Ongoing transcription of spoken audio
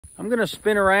I'm gonna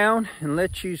spin around and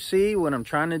let you see what I'm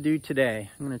trying to do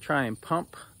today. I'm gonna try and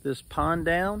pump this pond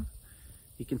down.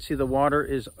 You can see the water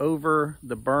is over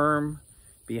the berm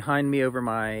behind me,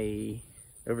 over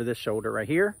this shoulder right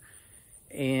here.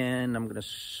 And I'm gonna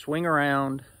swing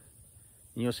around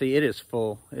and you'll see it is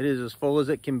full. It is as full as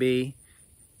it can be.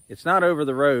 It's not over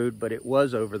the road, but it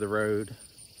was over the road.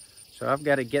 So I've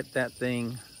got to get that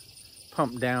thing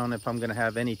pumped down if I'm gonna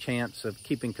have any chance of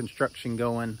keeping construction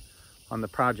going on the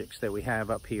projects that we have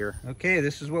up here. Okay,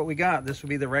 this is what we got. This will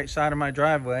be the right side of my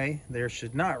driveway. There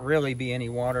should not really be any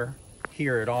water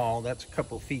here at all. That's a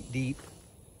couple feet deep.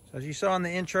 So as you saw in the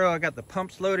intro, I got the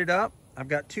pumps loaded up. I've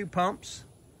got 2 pumps.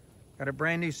 Got a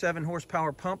brand new 7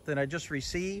 horsepower pump that I just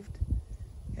received.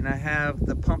 And I have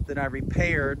the pump that I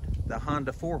repaired, the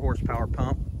Honda 4 horsepower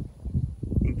pump,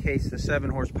 in case the 7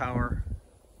 horsepower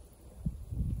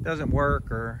doesn't work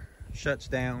or shuts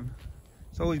down.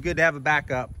 It's always good to have a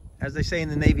backup. As they say in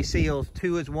the Navy SEALs,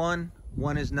 2 is 1,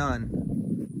 1 is none.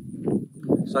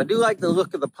 So I do like the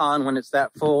look of the pond when it's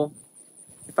that full.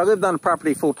 If I lived on the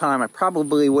property full time, I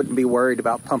probably wouldn't be worried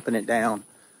about pumping it down.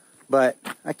 But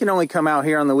I can only come out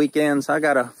here on the weekends. I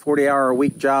got a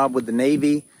 40-hour-a-week job with the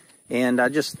Navy, and I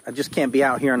just can't be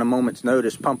out here on a moment's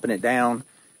notice pumping it down,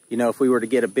 you know, if we were to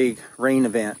get a big rain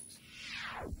event.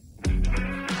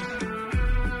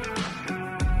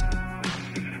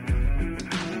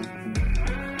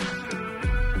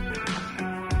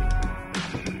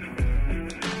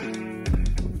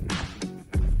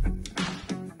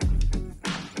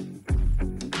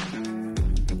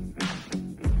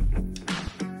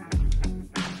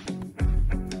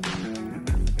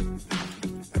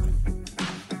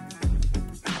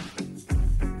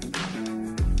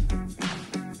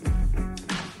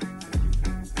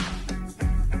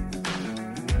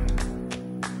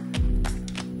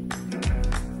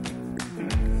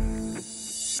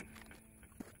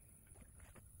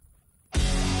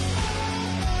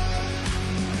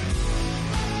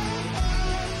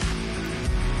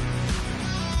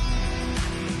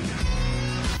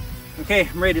 Okay,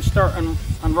 I'm ready to start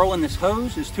unrolling this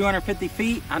hose. It's 250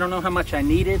 feet. I don't know how much I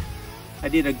needed. I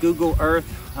did a Google Earth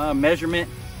measurement.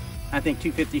 I think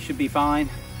 250 should be fine.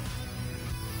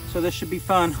 So this should be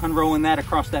fun, unrolling that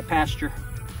across that pasture.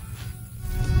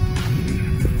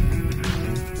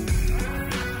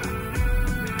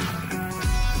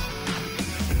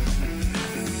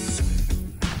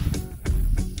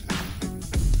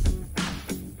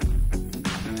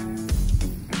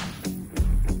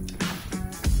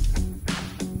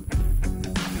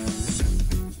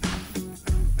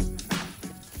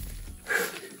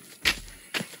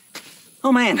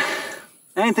 Oh man,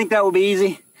 I didn't think that would be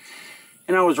easy,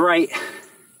 and I was right.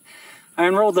 I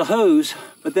unrolled the hose,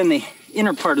 but then the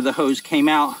inner part of the hose came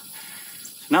out.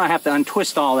 So now I have to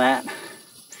untwist all that.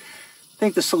 I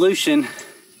think the solution,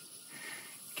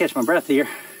 catch my breath here,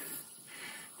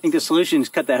 I think the solution is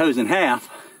cut that hose in half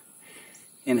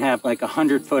and have like a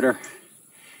 100-footer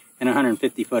and a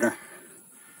 150-footer.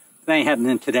 That ain't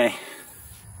happening today.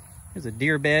 There's a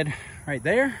deer bed right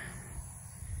there.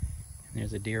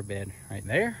 There's a deer bed right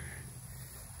there.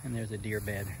 And there's a deer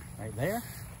bed right there.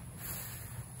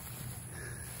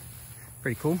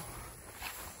 Pretty cool.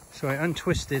 So I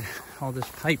untwisted all this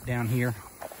pipe down here.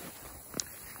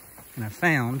 And I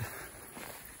found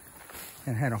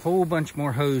it had a whole bunch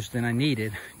more hose than I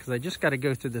needed, because I just got to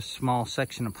go through this small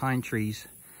section of pine trees.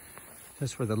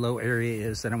 That's where the low area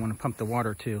is that I want to pump the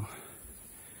water to.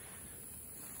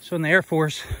 So in the Air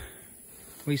Force,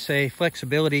 we say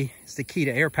flexibility is the key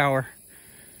to air power.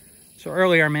 So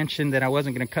earlier I mentioned that I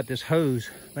wasn't going to cut this hose,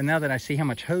 but now that I see how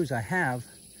much hose I have,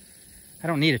 I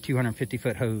don't need a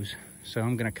 250-foot hose. So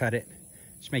I'm going to cut it,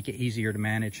 just make it easier to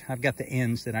manage. I've got the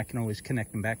ends that I can always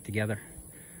connect them back together.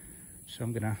 So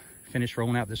I'm going to finish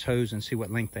rolling out this hose and see what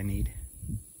length I need.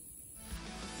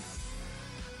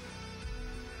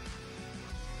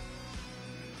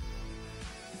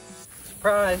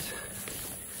 Surprise!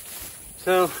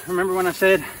 So remember when I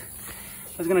said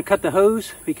I was going to cut the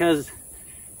hose because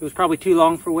it was probably too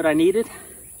long for what I needed?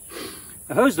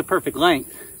 The hose is the perfect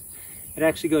length. It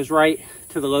actually goes right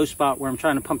to the low spot where I'm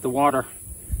trying to pump the water.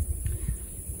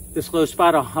 This low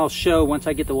spot I'll show once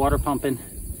I get the water pumping.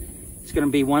 It's going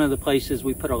to be one of the places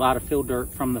we put a lot of fill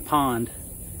dirt from the pond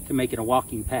to make it a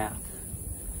walking path.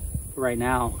 But right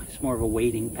now, it's more of a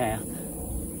wading path.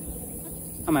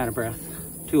 I'm out of breath.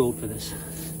 Too old for this.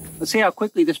 Let's see how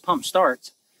quickly this pump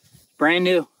starts. Brand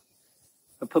new.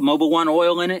 I put Mobil 1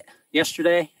 oil in it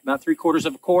yesterday, about 3/4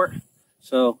 of a quart.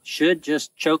 So should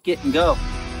just choke it and go.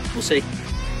 We'll see.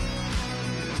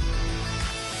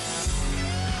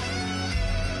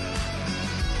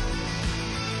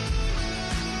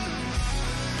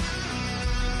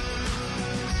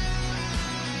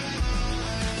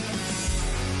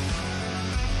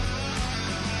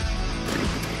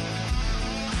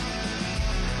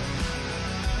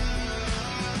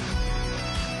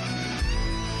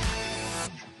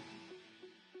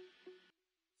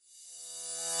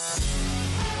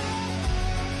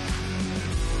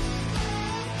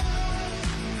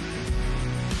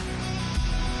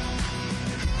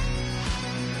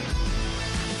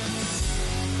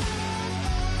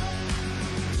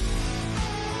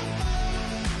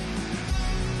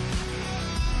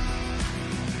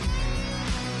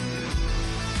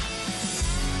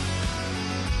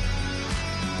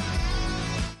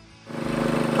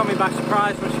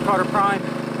 surprised when she caught her prime.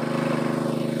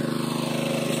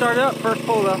 She started up, first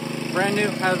pull though, brand new,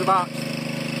 out of the box.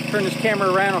 Turn this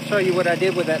camera around, I'll show you what I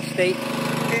did with that stake.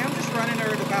 Okay, I'm just running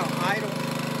her at about idle.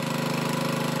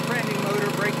 Brand new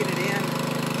motor, breaking it in.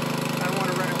 I don't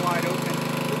want to run it wide open.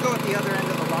 We'll go at the other end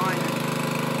of the line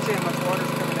and see how much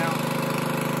water's coming out.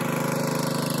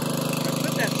 I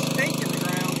put that stake in the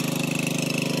ground.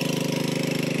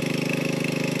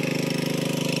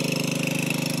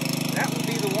 That would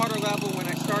be the water level when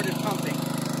I started pumping.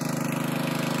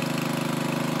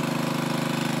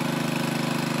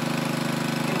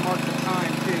 I'm going to mark the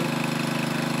time too.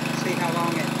 See how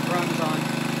long it runs on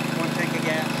one tank of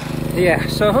gas. Yeah,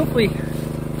 so hopefully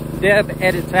Deb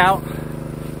edits out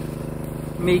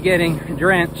me getting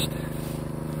drenched,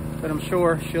 but I'm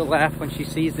sure she'll laugh when she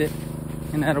sees it,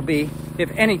 and that'll be,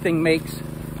 if anything makes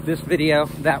this video,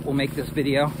 that will make this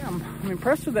video. Yeah, I'm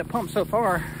impressed with that pump so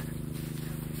far.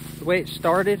 The way it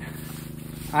started,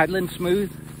 idling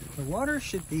smooth. The water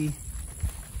should be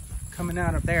coming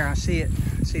out of there. I see it,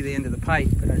 I see the end of the pipe,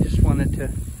 but I just wanted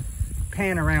to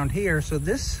pan around here. So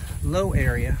this low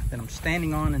area that I'm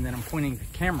standing on and then I'm pointing the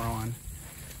camera on,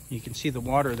 you can see the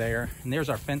water there, and there's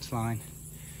our fence line.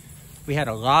 We had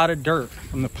a lot of dirt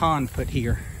from the pond put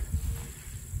here,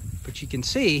 but you can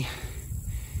see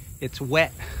it's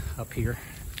wet up here,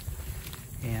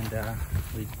 and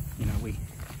we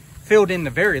filled in the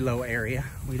very low area.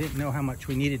 We didn't know how much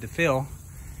we needed to fill,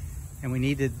 and we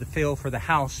needed the fill for the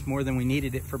house more than we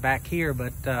needed it for back here.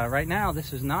 But right now,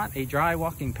 this is not a dry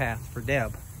walking path for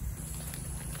Deb.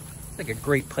 It's like a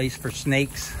great place for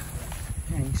snakes.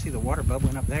 And you can see the water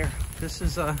bubbling up there. This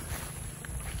is our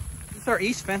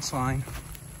east fence line.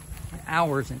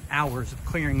 Hours and hours of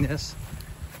clearing this.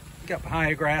 We got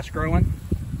papaya grass growing,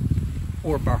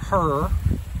 or bahur.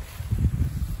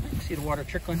 You can see the water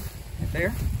trickling right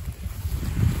there.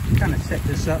 Kind of set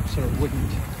this up so it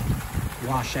wouldn't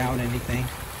wash out anything.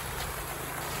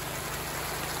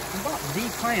 About the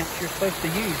plants you're supposed to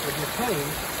use with your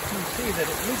hose. You can see that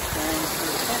it looks going through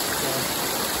the pump flow.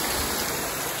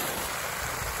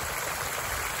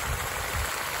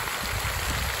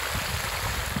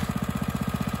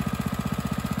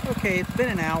 Okay, it's been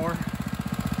an hour.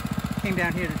 Came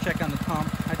down here to check on the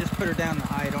pump. I just put her down the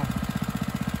idle,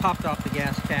 popped off the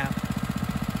gas cap.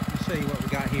 I'll show you what we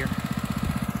got here.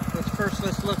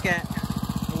 Let's look at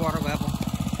the water level.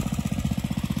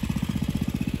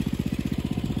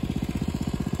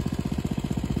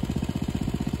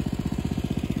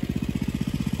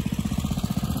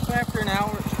 So after an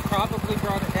hour, it's probably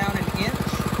brought it down an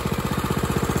inch.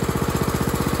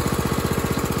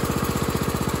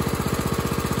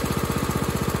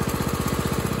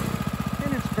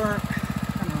 And it's burnt,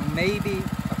 I don't know, maybe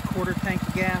a quarter tank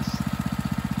of gas.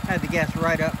 Had the gas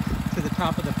right up to the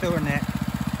top of the filler neck.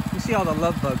 You see all the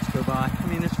love bugs go by. I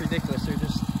mean, it's ridiculous. They're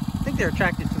just, I think they're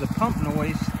attracted to the pump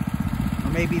noise,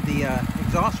 or maybe the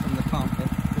exhaust from the pump, but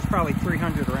there's probably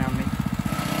 300 around me.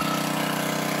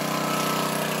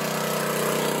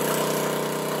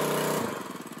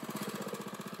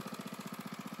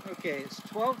 Okay, it's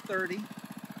 12:30.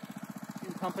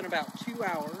 Been pumping about 2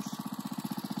 hours.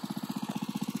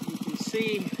 You can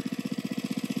see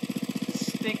the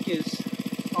stick is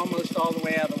almost all the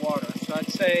way out of the water. So I'd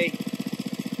say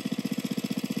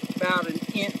about an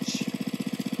inch,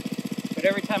 but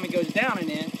every time it goes down an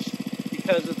inch,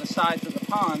 because of the size of the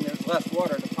pond, there's less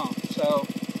water to pump. So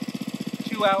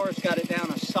 2 hours got it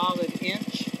down a solid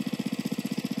inch.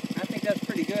 I think that's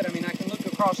pretty good. I mean, I can look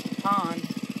across the pond,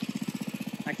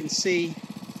 I can see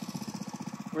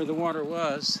where the water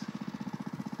was.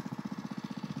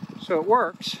 So it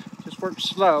works, just works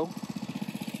slow.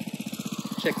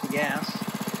 Check the gas.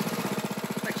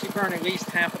 Actually burn at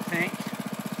least half a tank.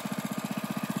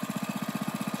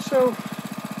 So,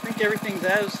 I think everything's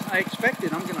as I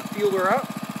expected. I'm going to fuel her up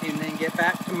and then get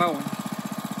back to mowing.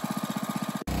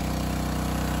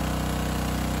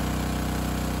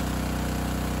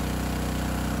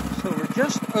 So we're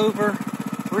just over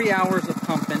 3 hours of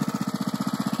pumping.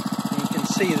 And you can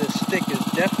see the stick is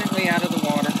definitely out of the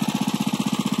water.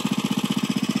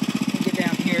 We'll get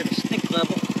down here to stick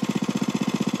level.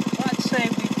 So I'd say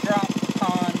we've dropped the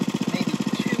pond maybe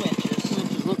 2 inches. 2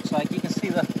 inches looks like. You can see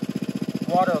the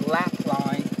water lap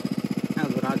line,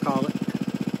 that's what I call it.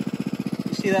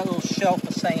 You see that little shelf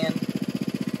of sand?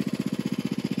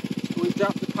 So we've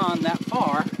dropped the pond that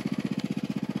far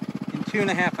in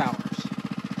 2.5 hours.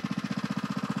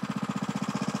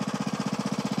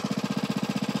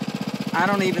 I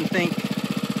don't even think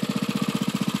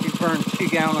we've burned 2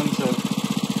 gallons of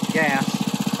gas.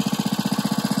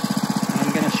 And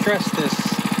I'm going to stress this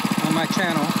on my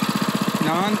channel.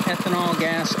 Non-ethanol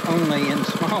gas only in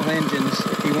small engines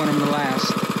if you want them to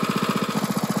last.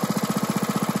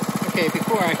 Okay,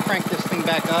 before I crank this thing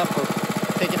back up or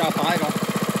take it off idle,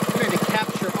 I wanted to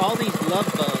capture all these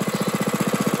love bugs.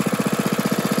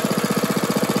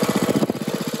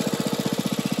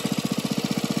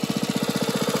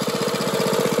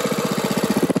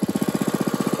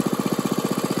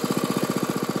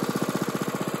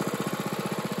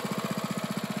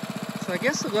 So I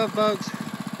guess the love bugs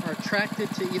are attracted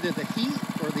to either the heat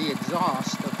or the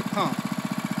exhaust of the pump.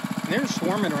 And they're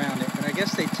swarming around it, but I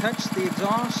guess they touch the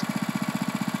exhaust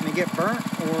and they get burnt,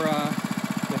 or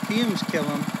the fumes kill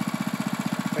them.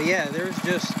 But yeah, there's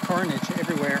just carnage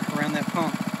everywhere around that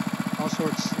pump. All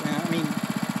sorts, I mean,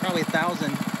 probably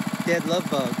 1,000 dead love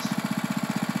bugs.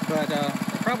 But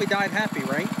they probably died happy,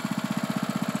 right?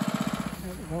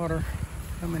 The water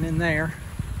coming in there.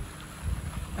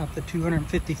 Out the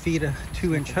 250 feet of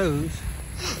 2-inch hose.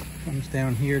 Comes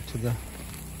down here to the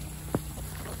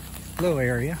flow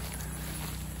area.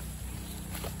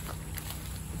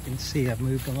 You can see I've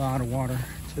moved a lot of water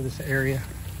to this area.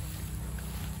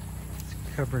 It's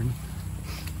covering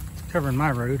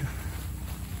my road.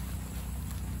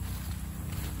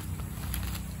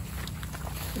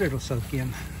 But it'll soak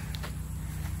in.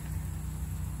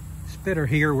 It's better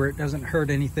here where it doesn't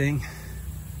hurt anything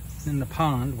than the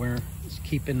pond where it's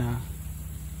keeping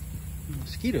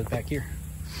mosquitoes back here.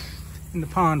 In the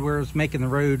pond where it's making the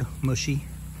road mushy.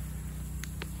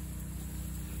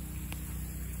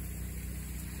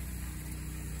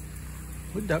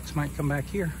 Wood ducks might come back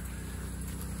here.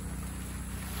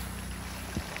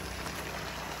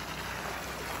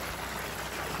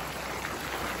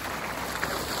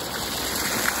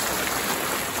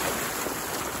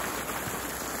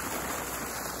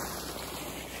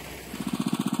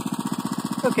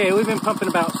 Okay, we've been pumping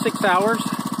about 6 hours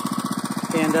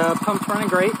and pump's running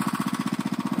great.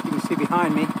 You can see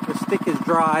behind me, the stick is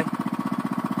dry.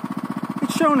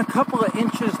 It's showing a couple of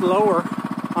inches lower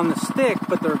on the stick,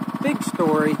 but the big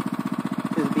story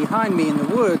is behind me in the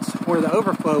woods where the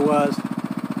overflow was.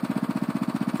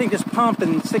 I think this pump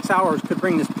in 6 hours could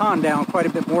bring this pond down quite a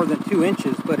bit more than 2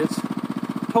 inches, but it's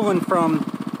pulling from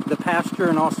the pasture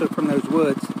and also from those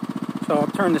woods. So I'll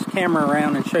turn this camera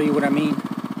around and show you what I mean.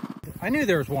 I knew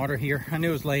there was water here. I knew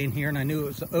it was laying here and I knew it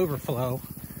was the overflow.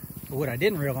 But what I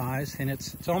didn't realize, and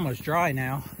it's almost dry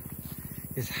now,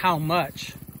 is how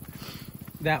much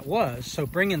that was. So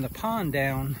bringing the pond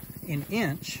down an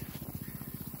inch,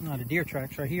 a lot of deer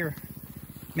tracks right here,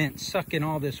 meant sucking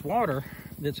all this water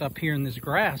that's up here in this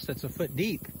grass that's a foot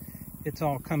deep. It's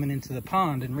all coming into the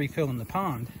pond and refilling the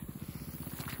pond.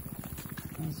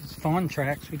 This is fawn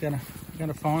tracks. We got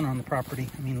a fawn on the property.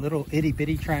 I mean, little itty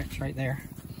bitty tracks right there.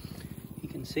 You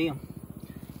can see them,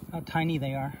 how tiny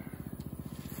they are.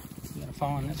 We got a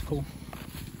fawn, that's cool.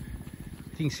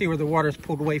 You can see where the water's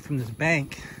pulled away from this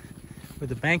bank, where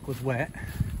the bank was wet.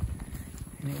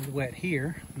 And it was wet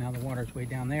here. Now the water's way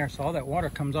down there. So all that water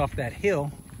comes off that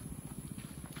hill.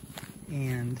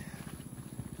 And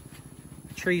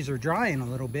the trees are drying a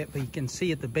little bit, but you can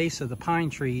see at the base of the pine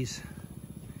trees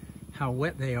how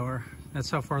wet they are.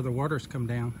 That's how far the water's come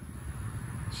down.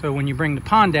 So when you bring the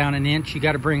pond down an inch, you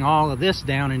got to bring all of this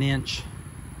down an inch.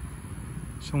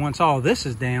 So once all of this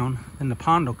is down, then the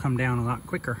pond will come down a lot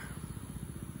quicker.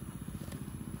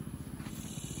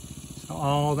 So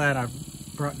all that I've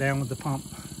brought down with the pump.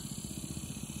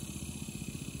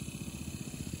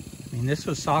 I mean, this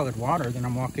was solid water that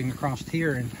I'm walking across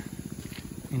here,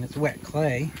 and it's wet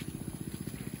clay.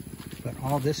 But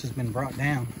all this has been brought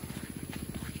down.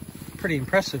 Pretty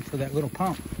impressive for that little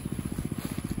pump.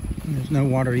 And there's no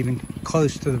water even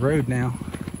close to the road now.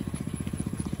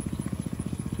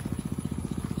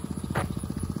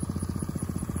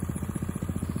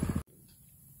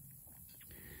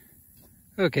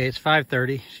 Okay, it's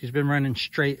 5:30. She's been running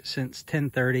straight since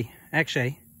 10:30.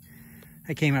 Actually,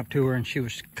 I came up to her and she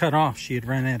was cut off. She had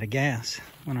run out of gas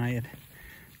when I had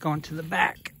gone to the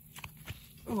back.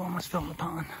 Oh, almost fell in the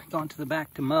pond. Gone to the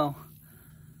back to mow.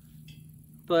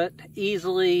 But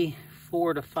easily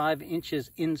 4 to 5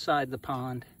 inches inside the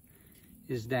pond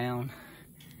is down.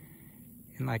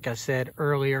 And like I said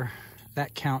earlier,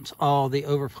 that counts all the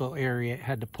overflow area it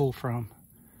had to pull from.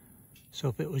 So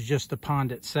if it was just the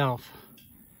pond itself,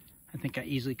 I think I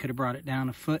easily could have brought it down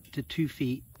 1 foot to 2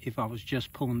 feet if I was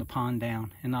just pulling the pond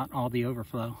down and not all the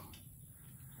overflow.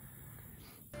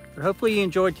 But hopefully you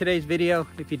enjoyed today's video.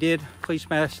 If you did, please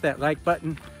smash that like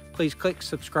button. Please click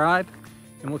subscribe,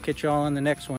 and we'll catch you all on the next one.